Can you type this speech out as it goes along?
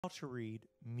How to read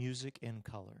music in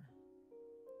color.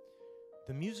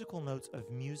 The musical notes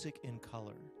of music in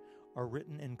color are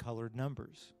written in colored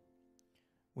numbers.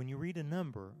 When you read a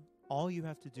number, all you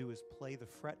have to do is play the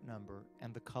fret number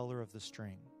and the color of the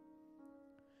string.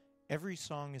 Every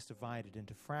song is divided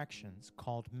into fractions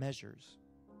called measures.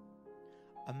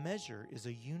 A measure is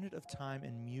a unit of time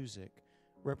in music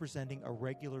representing a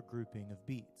regular grouping of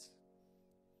beats.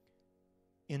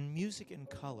 In music in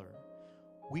color,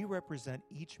 we represent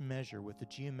each measure with a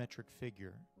geometric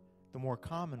figure, the more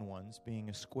common ones being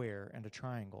a square and a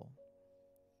triangle.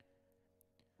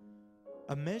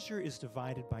 A measure is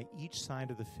divided by each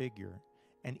side of the figure,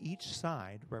 and each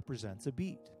side represents a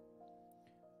beat.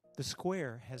 The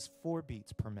square has 4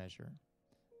 beats per measure,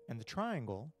 and the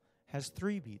triangle has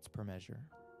 3 beats per measure.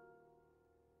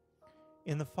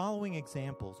 In the following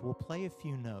examples, we'll play a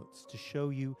few notes to show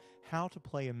you how to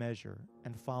play a measure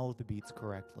and follow the beats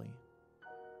correctly.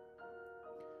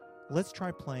 Let's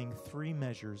try playing 3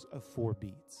 measures of 4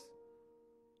 beats.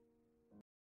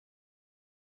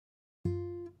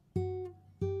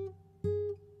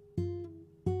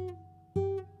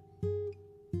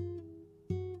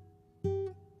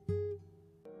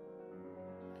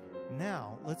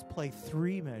 Now, let's play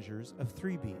 3 measures of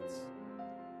 3 beats.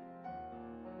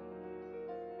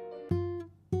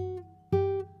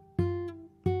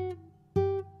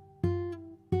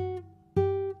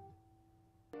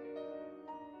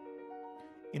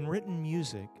 In written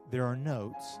music, there are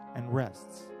notes and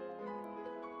rests.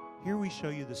 Here we show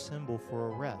you the symbol for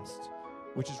a rest,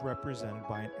 which is represented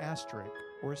by an asterisk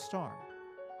or a star.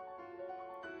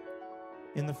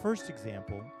 In the first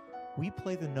example, we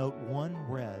play the note 1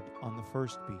 red on the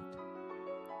first beat.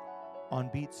 On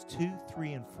beats 2,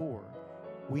 3, and 4,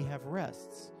 we have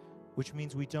rests, which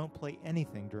means we don't play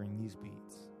anything during these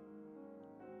beats.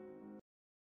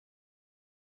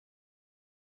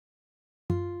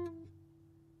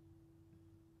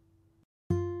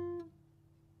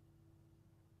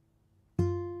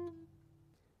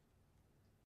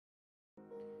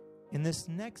 In this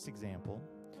next example,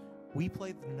 we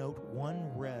play the note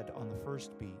 1 red on the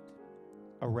first beat,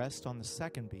 a rest on the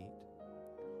second beat,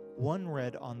 1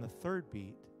 red on the third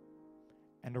beat,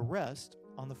 and a rest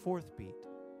on the fourth beat.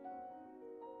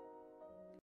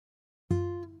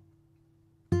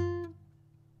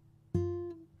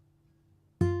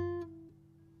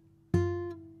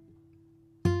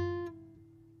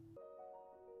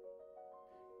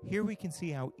 Here we can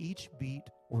see how each beat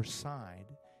or side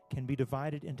can be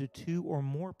divided into 2 or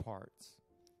more parts,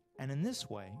 and in this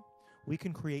way, we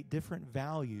can create different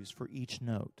values for each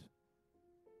note.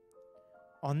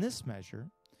 On this measure,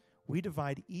 we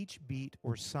divide each beat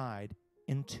or side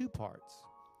in 2 parts,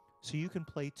 so you can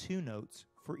play 2 notes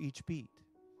for each beat.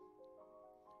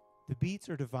 The beats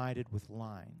are divided with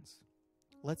lines.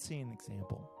 Let's see an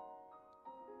example.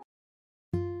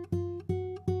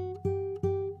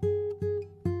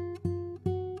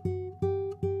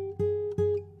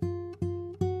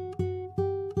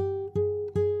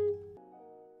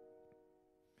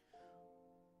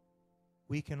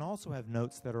 We can also have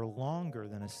notes that are longer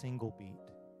than a single beat.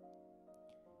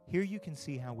 Here you can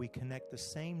see how we connect the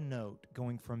same note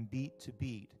going from beat to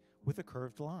beat with a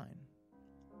curved line.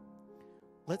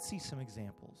 Let's see some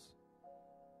examples.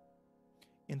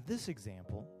 In this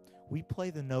example, we play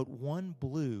the note 1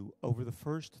 blue over the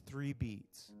first 3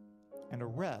 beats and a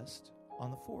rest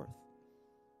on the fourth.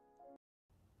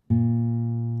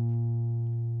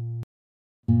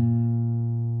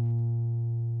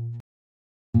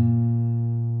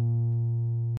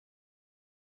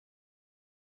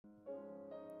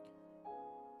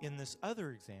 In this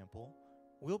other example,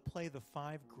 we'll play the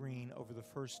 5 green over the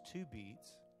first 2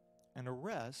 beats and a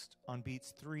rest on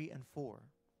beats 3 and 4.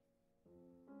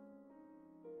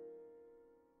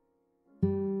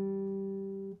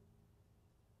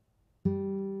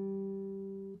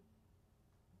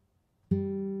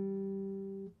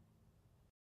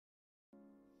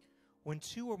 When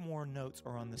 2 or more notes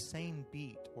are on the same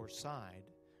beat or side,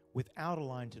 without a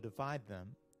line to divide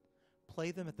them, play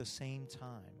them at the same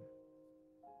time.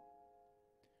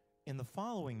 In the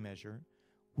following measure,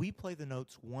 we play the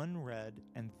notes 1 red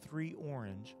and 3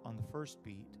 orange on the first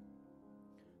beat,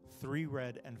 3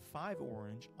 red and 5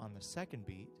 orange on the second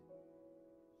beat,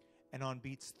 and on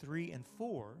beats 3 and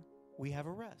 4, we have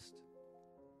a rest.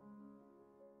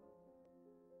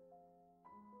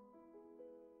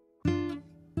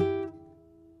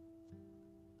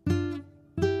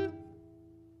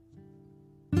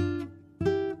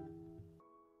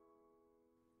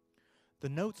 The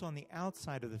notes on the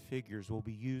outside of the figures will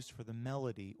be used for the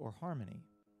melody or harmony.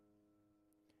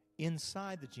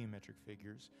 Inside the geometric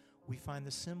figures, we find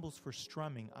the symbols for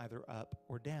strumming either up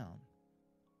or down.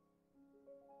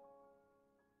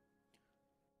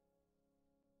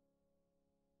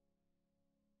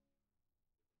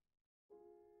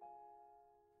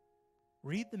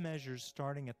 Read the measures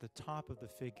starting at the top of the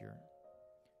figure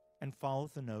and follow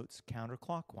the notes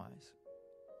counterclockwise.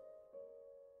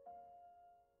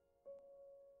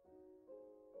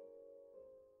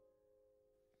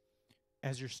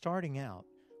 As you're starting out,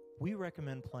 we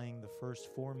recommend playing the first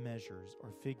 4 measures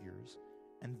or figures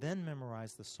and then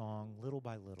memorize the song little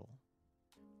by little.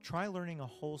 Try learning a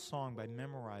whole song by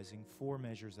memorizing 4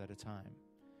 measures at a time.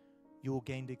 You will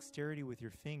gain dexterity with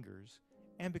your fingers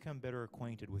and become better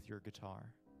acquainted with your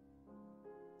guitar.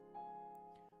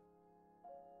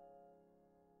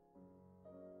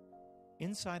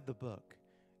 Inside the book,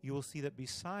 you will see that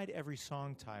beside every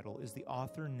song title is the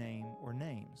author name or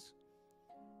names.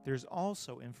 There's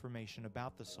also information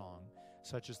about the song,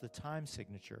 such as the time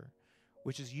signature,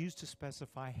 which is used to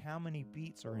specify how many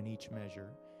beats are in each measure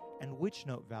and which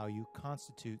note value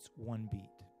constitutes 1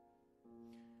 beat.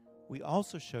 We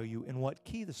also show you in what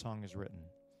key the song is written.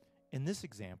 In this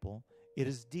example, it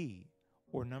is D,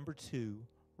 or number 2,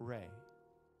 Re.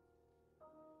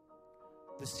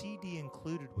 The CD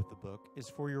included with the book is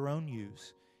for your own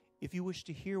use if you wish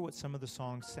to hear what some of the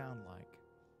songs sound like.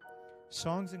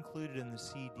 Songs included in the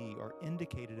CD are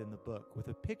indicated in the book with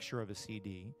a picture of a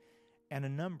CD and a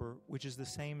number which is the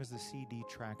same as the CD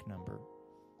track number.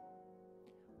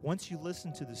 Once you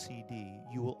listen to the CD,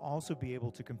 you will also be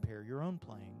able to compare your own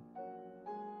playing.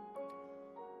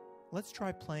 Let's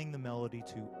try playing the melody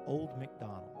to Old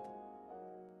MacDonald.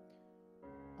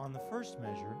 On the first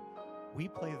measure, we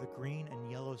play the green and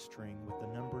yellow string with the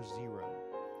number 0.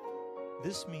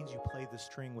 This means you play the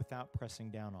string without pressing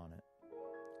down on it.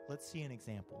 Let's see an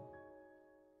example.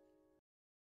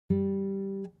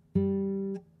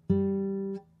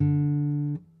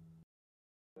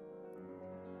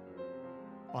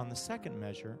 On the second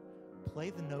measure, play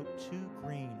the note 2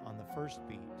 green on the first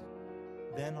beat.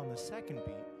 Then on the second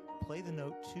beat, play the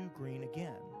note 2 green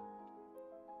again.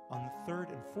 On the third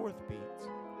and fourth beats,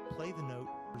 play the note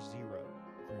 0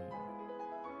 green.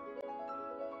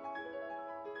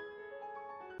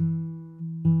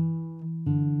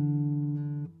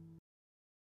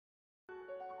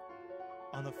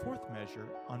 On the fourth measure,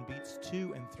 on beats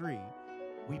 2 and 3,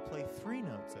 we play 3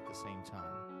 notes at the same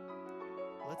time.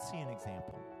 Let's see an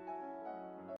example.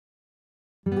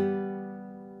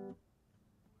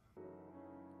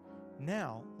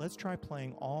 Now, let's try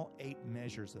playing all 8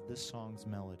 measures of this song's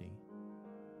melody.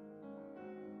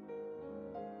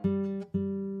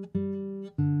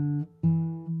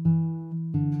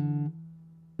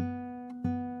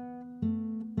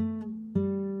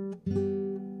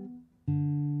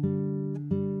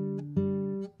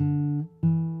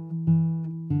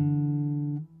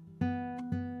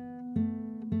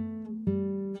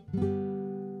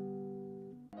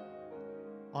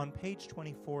 On page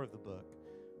 24 of the book,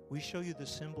 we show you the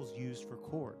symbols used for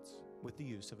chords with the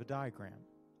use of a diagram.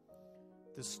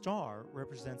 The star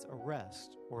represents a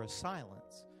rest or a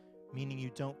silence, meaning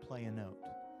you don't play a note.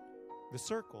 The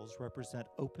circles represent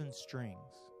open strings.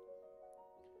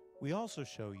 We also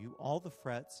show you all the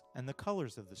frets and the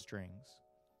colors of the strings.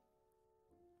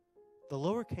 The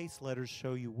lowercase letters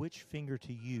show you which finger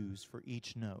to use for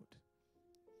each note.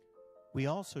 We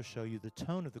also show you the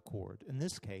tone of the chord, in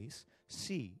this case,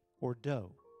 C or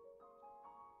Do.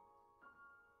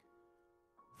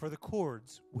 For the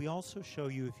chords, we also show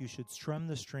you if you should strum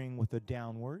the string with a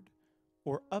downward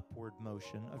or upward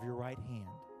motion of your right hand.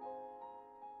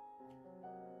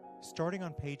 Starting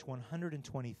on page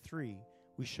 123,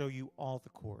 we show you all the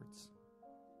chords.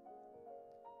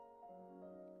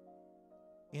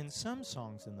 In some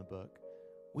songs in the book,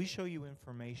 we show you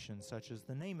information such as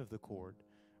the name of the chord,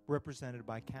 represented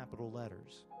by capital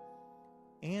letters,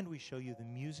 and we show you the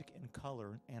music in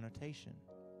color annotation.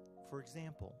 For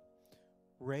example,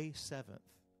 Re 7th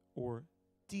or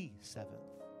D 7th.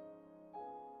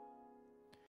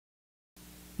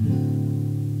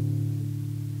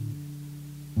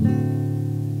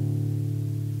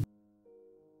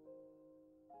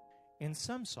 In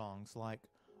some songs, like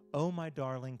Oh My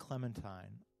Darling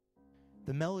Clementine,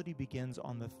 the melody begins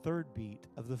on the third beat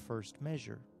of the first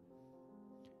measure,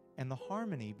 and the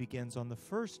harmony begins on the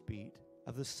first beat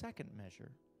of the second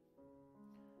measure.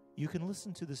 You can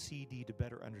listen to the CD to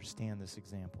better understand this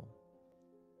example.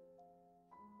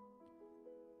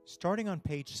 Starting on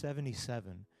page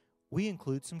 77, we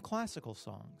include some classical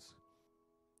songs.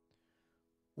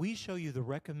 We show you the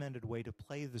recommended way to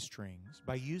play the strings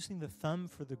by using the thumb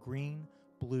for the green,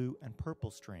 blue, and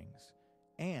purple strings,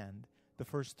 and the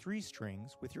first 3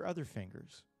 strings with your other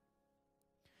fingers.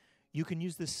 You can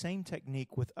use this same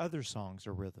technique with other songs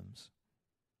or rhythms.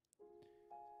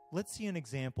 Let's see an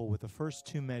example with the first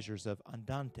two measures of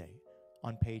andante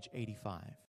on page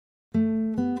 85.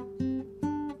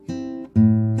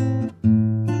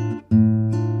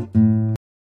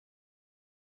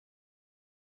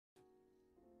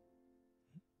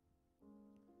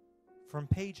 From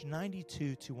page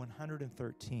 92 to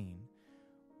 113,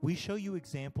 we show you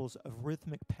examples of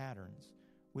rhythmic patterns,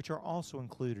 which are also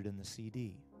included in the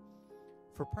CD.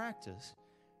 For practice,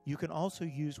 you can also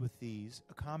use with these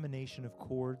a combination of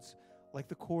chords like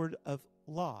the chord of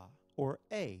La or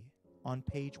A on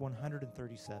page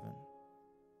 137.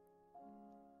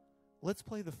 Let's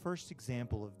play the first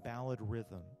example of ballad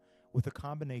rhythm with a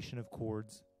combination of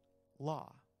chords La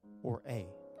or A.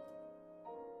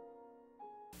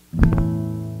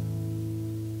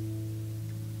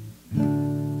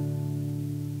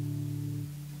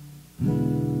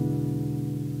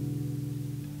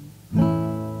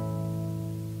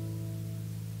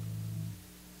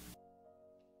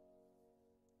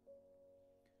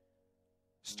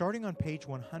 Starting on page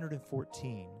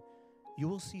 114, you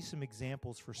will see some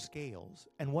examples for scales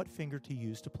and what finger to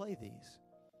use to play these.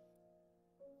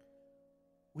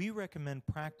 We recommend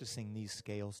practicing these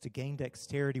scales to gain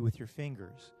dexterity with your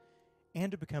fingers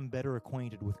and to become better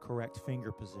acquainted with correct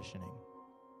finger positioning.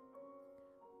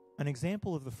 An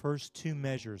example of the first two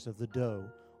measures of the Do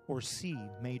or C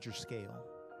major scale.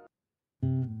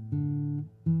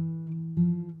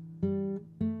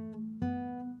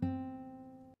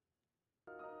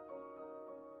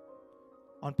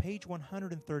 On page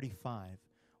 135,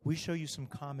 we show you some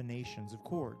combinations of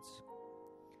chords.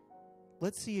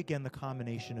 Let's see again the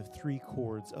combination of three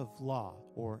chords of La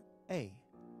or A.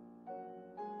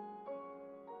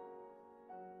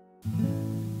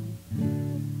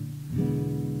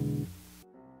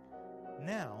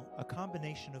 Now, a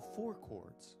combination of four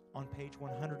chords on page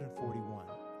 141.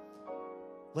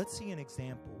 Let's see an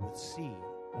example with C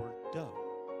or Do.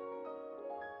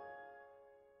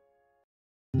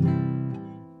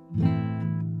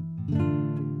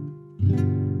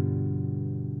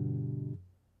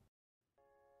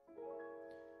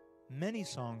 Many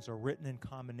songs are written in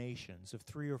combinations of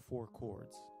three or four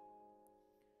chords.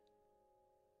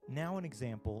 Now an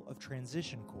example of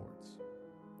transition chords.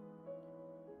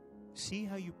 See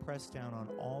how you press down on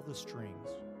all the strings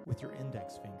with your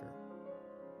index finger.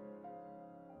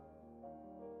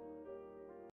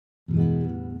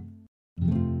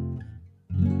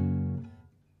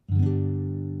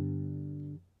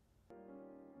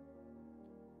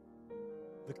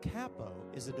 The capo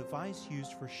is a device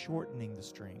used for shortening the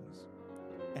strings,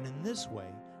 and in this way,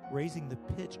 raising the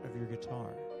pitch of your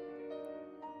guitar.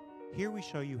 Here we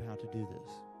show you how to do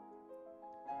this.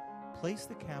 Place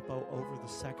the capo over the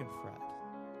second fret.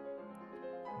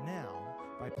 Now,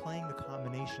 by playing the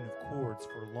combination of chords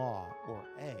for La or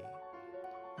A,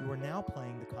 you are now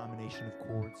playing the combination of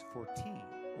chords for T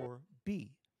or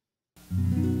B.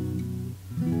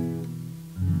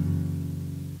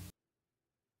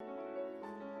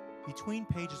 Between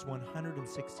pages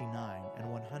 169 and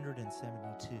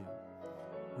 172,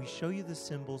 we show you the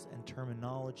symbols and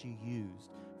terminology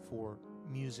used for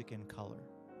music in color.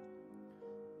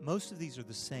 Most of these are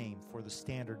the same for the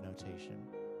standard notation.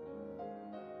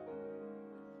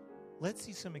 Let's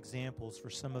see some examples for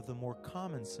some of the more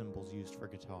common symbols used for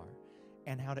guitar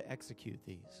and how to execute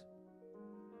these.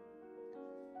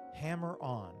 Hammer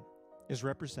on is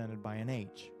represented by an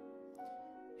H.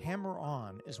 Hammer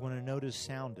on is when a note is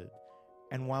sounded,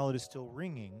 and while it is still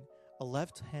ringing, a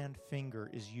left-hand finger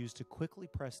is used to quickly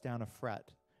press down a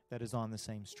fret that is on the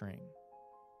same string.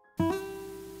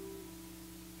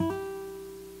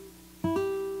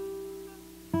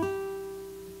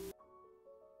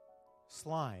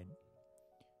 Slide.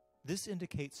 This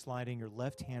indicates sliding your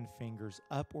left-hand fingers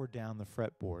up or down the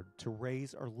fretboard to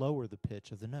raise or lower the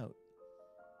pitch of the note.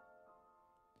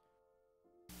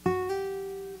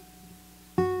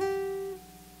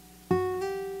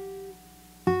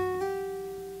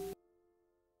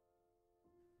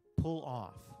 Pull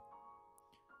off.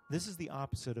 This is the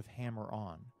opposite of hammer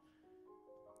on.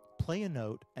 Play a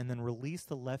note and then release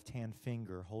the left-hand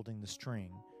finger holding the string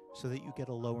so that you get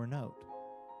a lower note.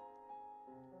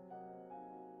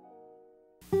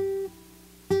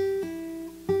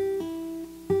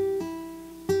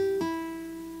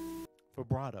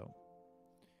 Vibrato,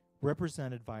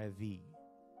 represented by a V.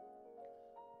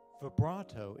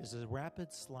 Vibrato is a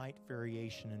rapid, slight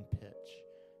variation in pitch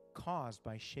caused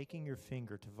by shaking your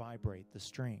finger to vibrate the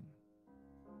string.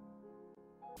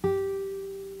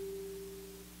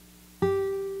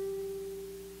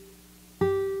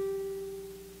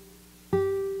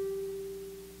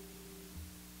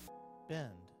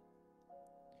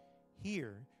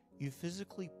 Here, you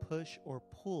physically push or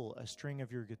pull a string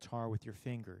of your guitar with your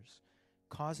fingers,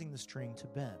 causing the string to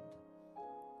bend.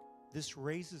 This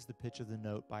raises the pitch of the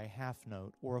note by a half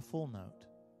note or a full note.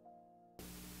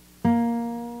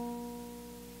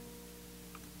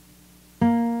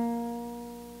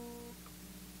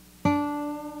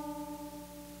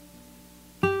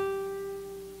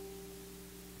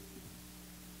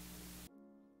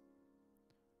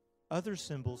 Other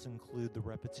symbols include the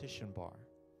repetition bar.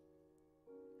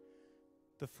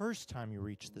 The first time you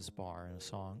reach this bar in a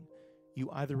song, you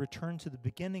either return to the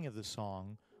beginning of the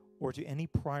song or to any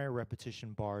prior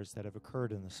repetition bars that have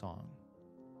occurred in the song.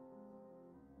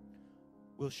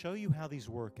 We'll show you how these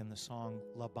work in the song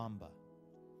La Bamba.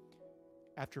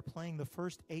 After playing the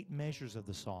first 8 measures of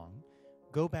the song,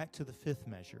 go back to the 5th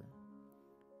measure.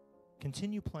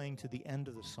 Continue playing to the end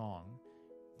of the song,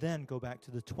 then go back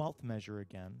to the 12th measure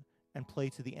again and play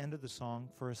to the end of the song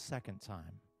for a second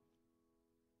time.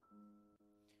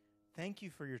 Thank you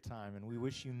for your time, and we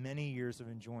wish you many years of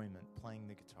enjoyment playing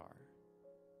the guitar.